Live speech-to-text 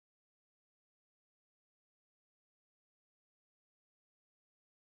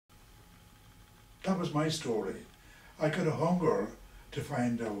that was my story. I got a hunger to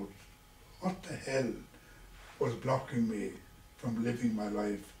find out what the hell was blocking me from living my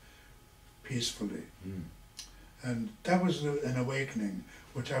life peacefully. And that was an awakening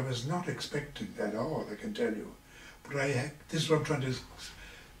which I was not expecting at all, I can tell you. But this is what I'm trying to,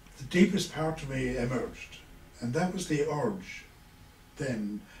 the deepest part of me emerged. And that was the urge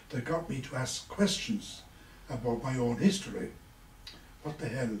then that got me to ask questions about my own history. What the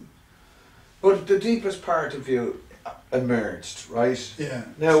hell? But the deepest part of you emerged, right? Yeah.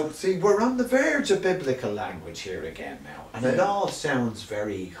 Now, see, we're on the verge of biblical language here again now, and it all sounds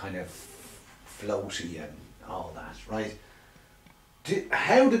very kind of floaty and all that, right?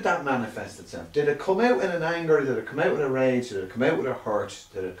 How did that manifest itself? Did it come out in an anger? Did it come out with a rage? Did it come out with a hurt?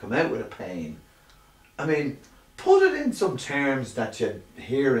 Did it come out with a pain? I mean, put it in some terms that you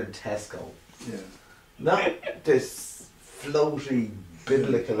hear in Tesco. Yeah. Not this floaty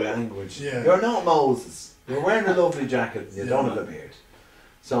biblical language. Yeah. You're not Moses. You're wearing a lovely jacket and you don't have a beard.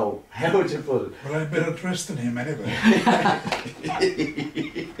 So, how would you put it? Well, I'm better dressed than him anyway.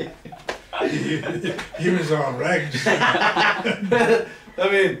 he was all rags. I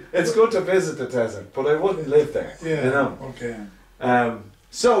mean, it's good to visit the desert, but I wouldn't live there. Yeah, you know? okay.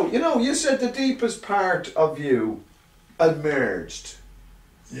 So, you know, you said the deepest part of you emerged.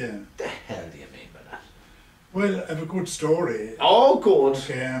 Yeah. The hell do you mean by that? Well, I have a good story. Oh, good.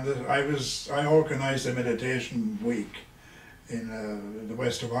 Okay, and I organised a meditation week in the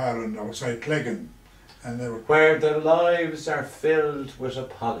west of Ireland, outside Cleggan, and there were where their lives are filled with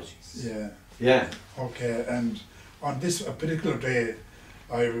apologies. Yeah. Yeah. Okay, and on this particular day,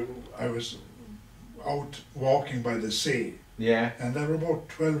 I was out walking by the sea. Yeah. And there were about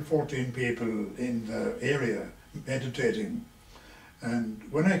 12, 14 people in the area meditating. And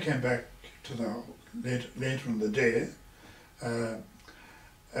when I came back to the later in the day,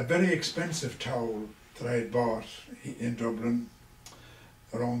 a very expensive towel that I had bought in Dublin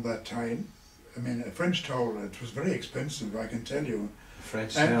around that time, I mean a French towel, it was very expensive, I can tell you.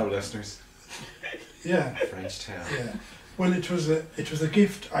 French towel, listeners. Yeah. French towel. Yeah. Well, it was a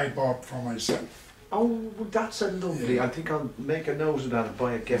gift I bought for myself. Oh, that's a lovely. Yeah. I think I'll make a note of that and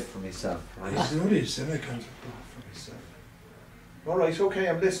buy a gift for myself. Right. It's really cynical. For myself. All right. Okay,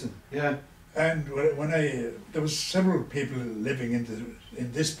 I'm listening. Yeah. And when there was several people living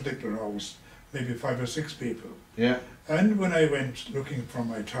in this particular house, maybe 5 or 6 people. Yeah. And when I went looking for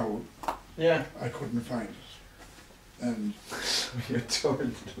my towel, yeah, I couldn't find it. And you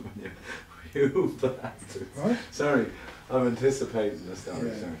turned to them, you bastard. What? Sorry, I'm anticipating the story.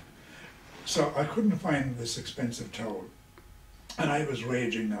 Yeah. Sorry. So I couldn't find this expensive towel, and I was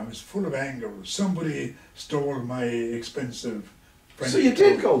raging. I was full of anger. Somebody stole my expensive French So you towel.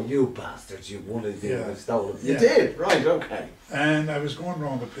 did go, you bastards, you wanted to Yeah. stole it. You Yeah. did, right, okay. And I was going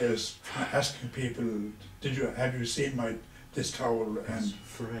around the place asking people, have you seen this towel? And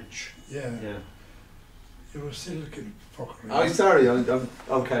French. yeah. Yeah. It was silicon fuckery. Oh, sorry, I'm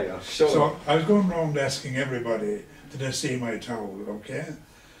okay, I'll show So I was going around asking everybody, did they see my towel, okay?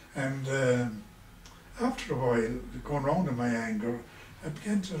 And after a while, going around in my anger, I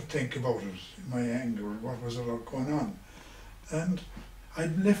began to think about it, my anger, what was going on. And I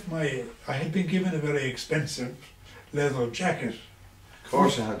had been given a very expensive leather jacket. Of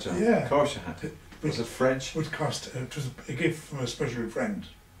course you had, John. Yeah. Of course you had. Was it French? It was a gift from a special friend.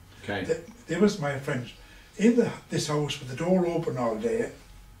 Okay. There was my friend in this house with the door open all day,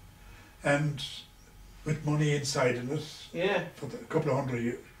 and with money inside in it. Yeah. For a couple of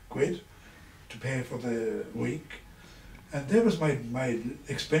 £100 to pay for the week. And there was my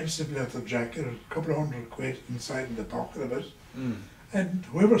expensive leather jacket, a couple of £100 inside in the pocket of it. Mm. And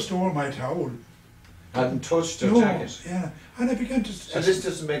whoever stole my towel hadn't touched your no, jacket. Yeah. And I began to... So this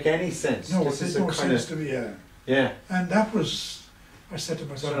doesn't make any sense. No, this there's is no a kind sense of, to me, yeah. Yeah. And that was, I said to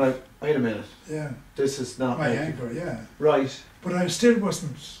myself... So like, wait a minute. Yeah. This is not... My anger, yeah. Right. But I still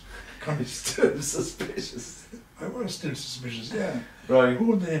wasn't... still suspicious. I was still suspicious, yeah. Right.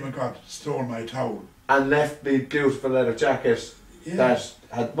 Who in the name of God stole my towel? And left me beautiful leather jacket that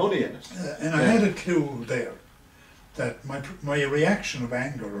had money in it. And I had a clue there that my reaction of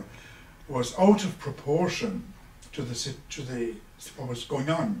anger was out of proportion to what was going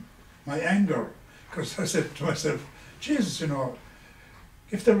on. My anger, because I said to myself, Jesus, you know,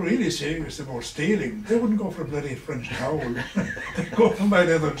 if they're really serious about stealing, they wouldn't go for a bloody French towel. They'd go for my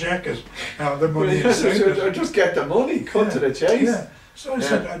leather jacket, the money inside it. Or just get the money, cut to the chase. Yeah. So I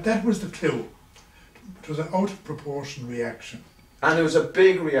said that was the clue. It was an out of proportion reaction. And it was a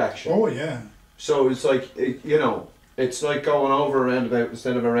big reaction. Oh yeah. So it's like, you know, it's like going over a roundabout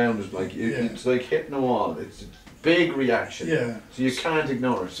instead of around it. Like it's like hitting a wall. big reaction. Yeah. So you can't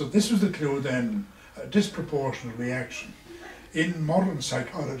ignore it. So this was the clue then, a disproportionate reaction. In modern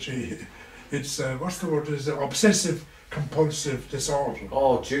psychology, it's, what's the word, is obsessive compulsive disorder.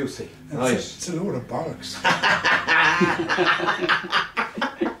 Oh, juicy. And Nice. it's a load of bollocks.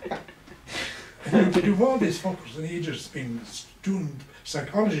 And you've all these fuckers in Egypt been doing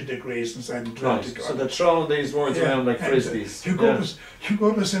psychology degrees inside the Right, so they're throwing these words around like and, frisbees. You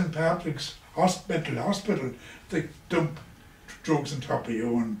go to St. Patrick's mental hospital, they dump drugs on top of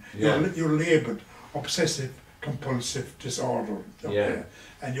you, and you're labelled obsessive compulsive disorder. Okay? Yeah.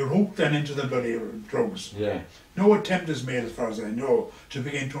 And you're hooked then into the bloody drugs. Yeah. No attempt is made, as far as I know, to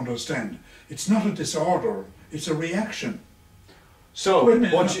begin to understand. It's not a disorder, it's a reaction. So, Wait a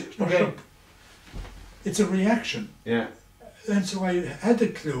minute, what you... Okay. It's a reaction. Yeah. And so I had the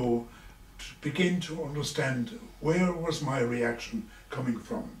clue to begin to understand where was my reaction coming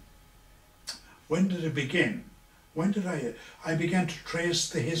from. When did it begin? When did I began to trace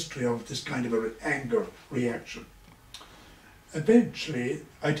the history of this kind of an anger reaction. Eventually,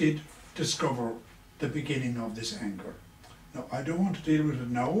 I did discover the beginning of this anger. Now, I don't want to deal with it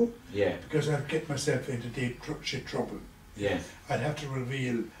now, Yeah. because I'd get myself into deep shit trouble. Yeah. I'd have to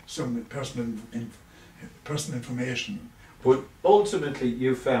reveal some personal information. But ultimately,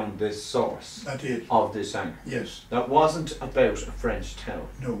 you found this source I did. of this anger. Yes. That wasn't about a French town.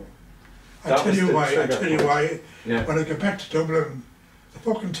 No. I That tell was you the why. I trigger tell you point. why. Yeah. When I got back to Dublin, the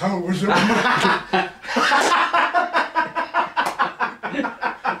fucking town was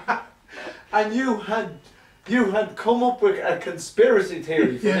And you had come up with a conspiracy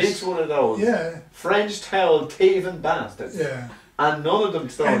theory for Yes. each one of those. Yeah. French towel thieving bastards. Yeah. And none of them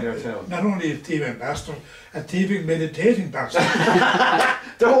stole your town. Not only a thieving bastard, a thieving meditating bastard.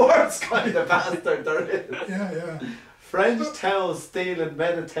 The worst kind of bastard there is. Yeah. French towel stealing,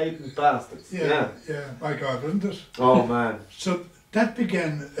 meditating bastards. Yeah. My God, wasn't it? Oh man. So that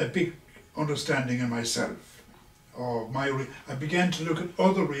began a big understanding in myself. I began to look at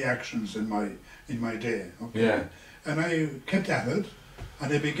other reactions in my day. Okay? Yeah. And I kept at it,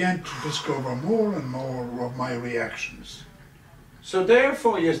 and I began to discover more and more of my reactions. So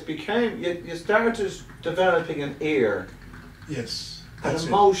therefore you started developing an ear, Yes. an That's it.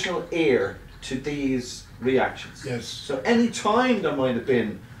 emotional ear to these reactions. Yes. So any time there might have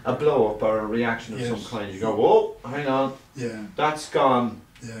been a blow up or a reaction of Yes. some kind, you go, whoa, hang on, Yeah. that's gone,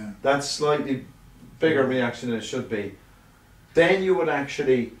 Yeah. that's slightly bigger reaction than it should be. Then you would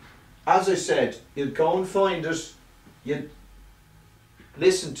actually, as I said, you'd go and find it, you'd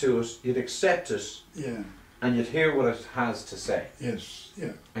listen to it, you'd accept it, Yeah. and you'd hear what it has to say, Yes.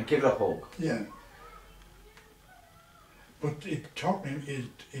 Yeah. and give it a hug. Yeah. But it taught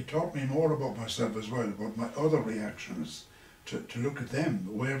me more about myself as well, about my other reactions, to look at them.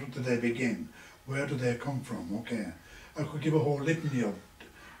 Where did they begin? Where do they come from? Okay. I could give a whole litany of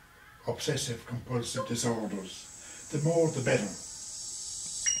obsessive compulsive disorders. The more the better.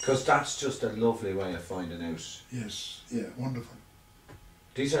 Because that's just a lovely way of finding out. Yes, yeah, wonderful.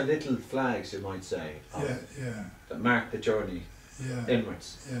 These are little flags, you might say, Yeah. that mark the journey Yeah.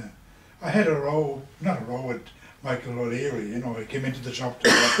 inwards. Yeah. I had not a row with Michael O Leary, you know. He came into the shop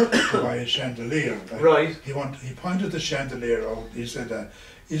to buy a chandelier. Right. He pointed the chandelier out. He said,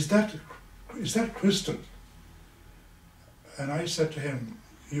 is that crystal? And I said to him,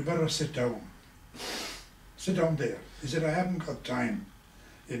 you better sit down. Sit down there. He said, I haven't got time.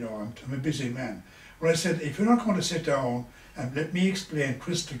 You know, I'm a busy man. Well, I said, if you're not going to sit down and let me explain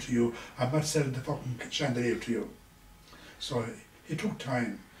crystal to you, I'm not selling the fucking chandelier to you. So he took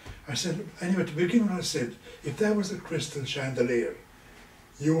time. I said, anyway, to begin with, I said, if that was a crystal chandelier,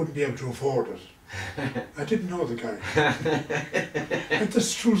 you wouldn't be able to afford it. I didn't know the guy.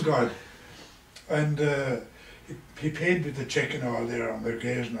 That's true as God. And he paid me the check and all there on the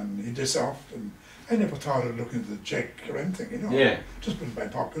occasion, and he disoffed, and I never thought of looking at the check or anything, you know. Yeah. Just put it in my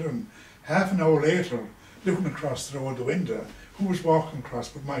pocket, and half an hour later, looking across the road, the window, who was walking across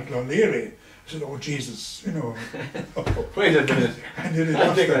but Michael O Leary. I said, oh Jesus, you know. Wait a minute. I nearly I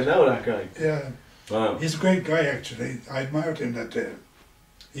lost think I it. know that guy. Yeah. Wow. He's a great guy, actually. I admired him that day.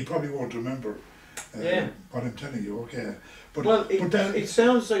 He probably won't remember what I'm telling you, okay. But, Well, it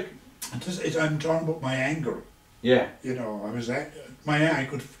sounds like... I'm talking about my anger. Yeah. You know, I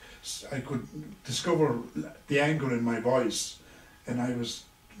could discover the anger in my voice, and I was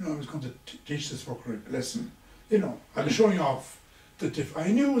going to teach this fucker a lesson. You know, I was showing off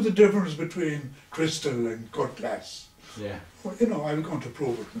I knew the difference between crystal and cut glass. Yeah. Well, you know, I was going to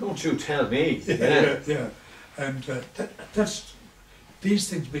prove it. Don't you tell me. Yeah. And these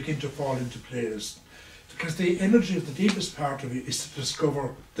things begin to fall into place, because the energy of the deepest part of you is to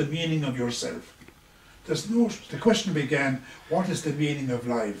discover the meaning of yourself. There's no, the question began, what is the meaning of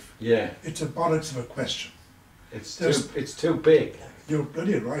life? Yeah. It's a bollocks of a question. It's too big. You're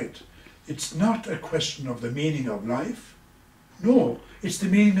bloody right. It's not a question of the meaning of life. No, it's the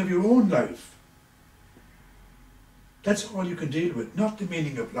meaning of your own life. That's all you can deal with, not the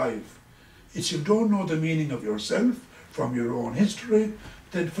meaning of life. It's you don't know the meaning of yourself from your own history,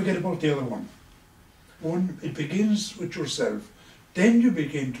 then forget about the other one. It begins with yourself. Then you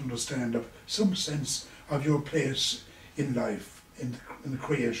begin to understand some sense of your place in life, in the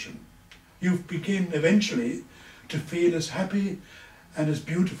creation. You begin eventually to feel as happy and as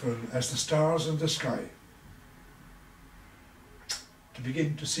beautiful as the stars in the sky. To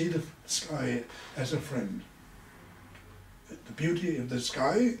begin to see the sky as a friend. The beauty of the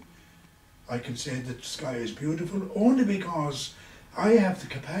sky, I can say that the sky is beautiful only because I have the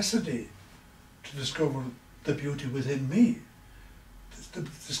capacity to discover the beauty within me.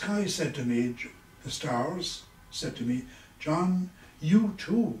 The sky said to me, the stars said to me, John, you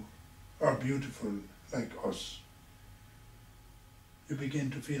too are beautiful like us. You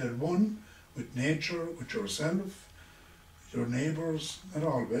begin to feel at one with nature, with yourself, your neighbours, not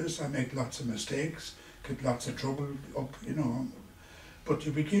always. I make lots of mistakes, get lots of trouble up, you know. But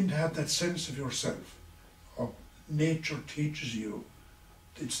you begin to have that sense of yourself. Nature teaches you.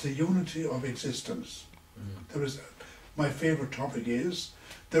 It's the unity of existence. My favourite topic is,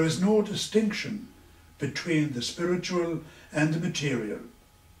 there is no distinction between the spiritual and the material.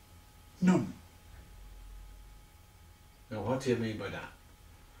 None. Now, what do you mean by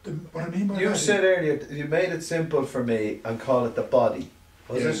that? What I mean by that You said earlier, you made it simple for me and call it the body.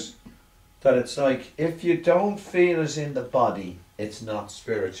 Was it? That it's like, if you don't feel it in the body, it's not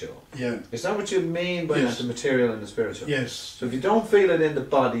spiritual. Yeah. Is that what you mean by Yes. that, the material and the spiritual? Yes. So if you don't feel it in the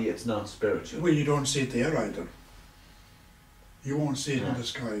body, it's not spiritual. Well, you don't see it there either. You won't see it in the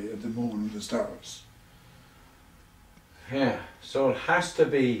sky, and the moon and the stars. Yeah. So it has to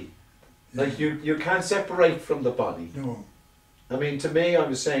be, like you can't separate from the body. No. I mean, to me, I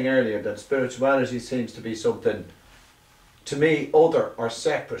was saying earlier that spirituality seems to be something, to me, other or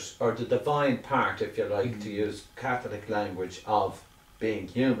separate, or the divine part, if you like, to use Catholic language, of being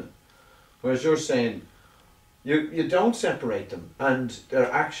human. Whereas you're saying you don't separate them, and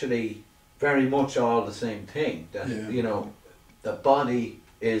they're actually very much all the same thing. That you know, the body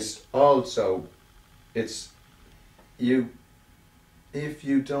is also, it's you. If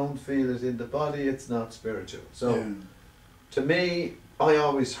you don't feel it in the body, it's not spiritual. So, to me, I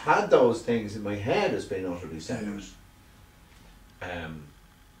always had those things in my head as being utterly separate.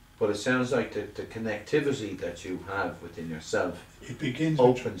 But it sounds like the connectivity that you have within yourself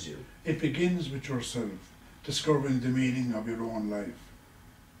opens you. It begins with yourself, discovering the meaning of your own life.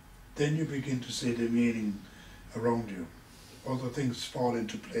 Then you begin to see the meaning around you. Other things fall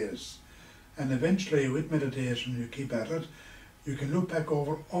into place. And eventually, with meditation, you keep at it, you can look back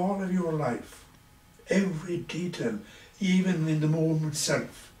over all of your life, every detail, even in the moment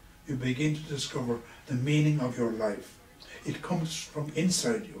itself. You begin to discover the meaning of your life. It comes from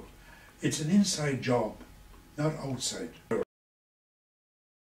inside you. It's an inside job, not outside.